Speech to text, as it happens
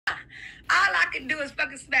All I can do is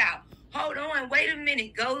fucking smile. Hold on, wait a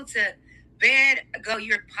minute. Go to bed. Go,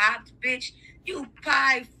 you're popped, bitch. You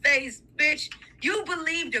pie face, bitch. You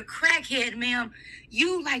believe the crackhead, ma'am.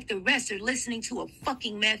 You, like the rest, are listening to a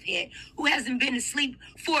fucking meth head who hasn't been to sleep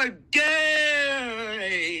for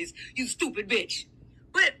days. You stupid bitch.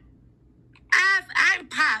 But I'm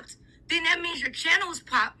popped. Then that means your channel is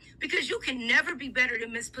popped because you can never be better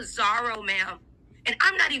than Miss Pizarro, ma'am. And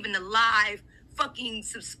I'm not even a live fucking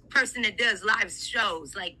person that does live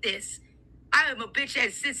shows like this. I am a bitch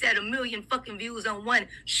that sits at 1 million fucking views on one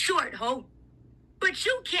short hoe. But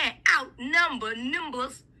you can't outnumber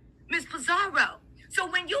Nimbles, Miss Pizarro. So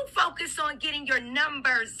when you focus on getting your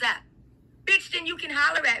numbers up, bitch, then you can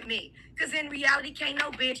holler at me. Because in reality, can't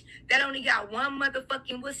no bitch that only got one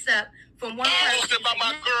motherfucking what's up from one person. About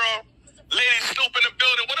my girl, Lady Snoop in the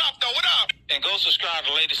building. What up, though? What up? And go subscribe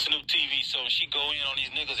to Lady Snoop TV so when she go in on these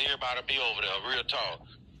niggas, everybody be over there. Real talk.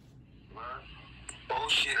 Oh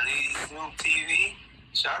shit, Lady Snoop TV.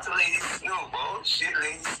 Shout out to Lady Snoop. Oh shit,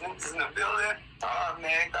 Lady Snoop is in the building. Oh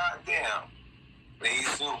man, goddamn. Lady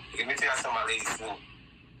Snoop. Let me tell you something about Lady Snoop.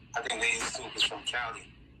 I think Lady Snoop is from Cali.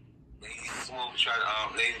 Lady Snoop tried to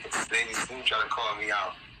call me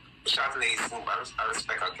out. Shout out to Lady Snoop. I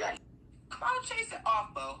respect her gang. Cloud chasing off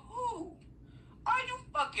of who? Are you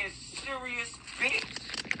fucking serious, bitch?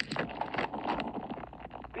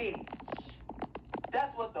 Bitch.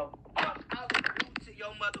 That's what the fuck I would do to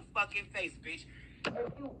your motherfucking face, bitch.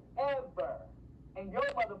 If you ever in your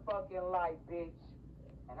motherfucking life, bitch,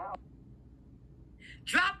 and I'll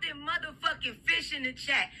Drop them motherfucking fish in the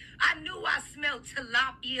chat. I knew I smelled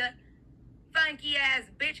tilapia. Funky ass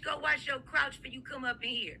bitch. Go wash your crouch before you come up in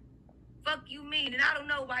here. Fuck you mean. And I don't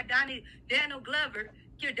know why Donnie Glover,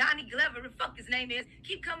 the fuck his name is,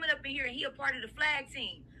 keep coming up in here and he a part of the flag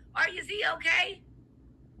team. Is he okay?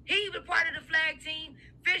 He was part of the flag team.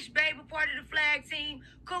 Fyebabe a part of the flag team.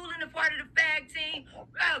 Coolin a part of the flag team.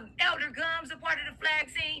 Elder Gums a part of the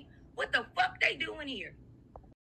flag team. What the fuck they doing here?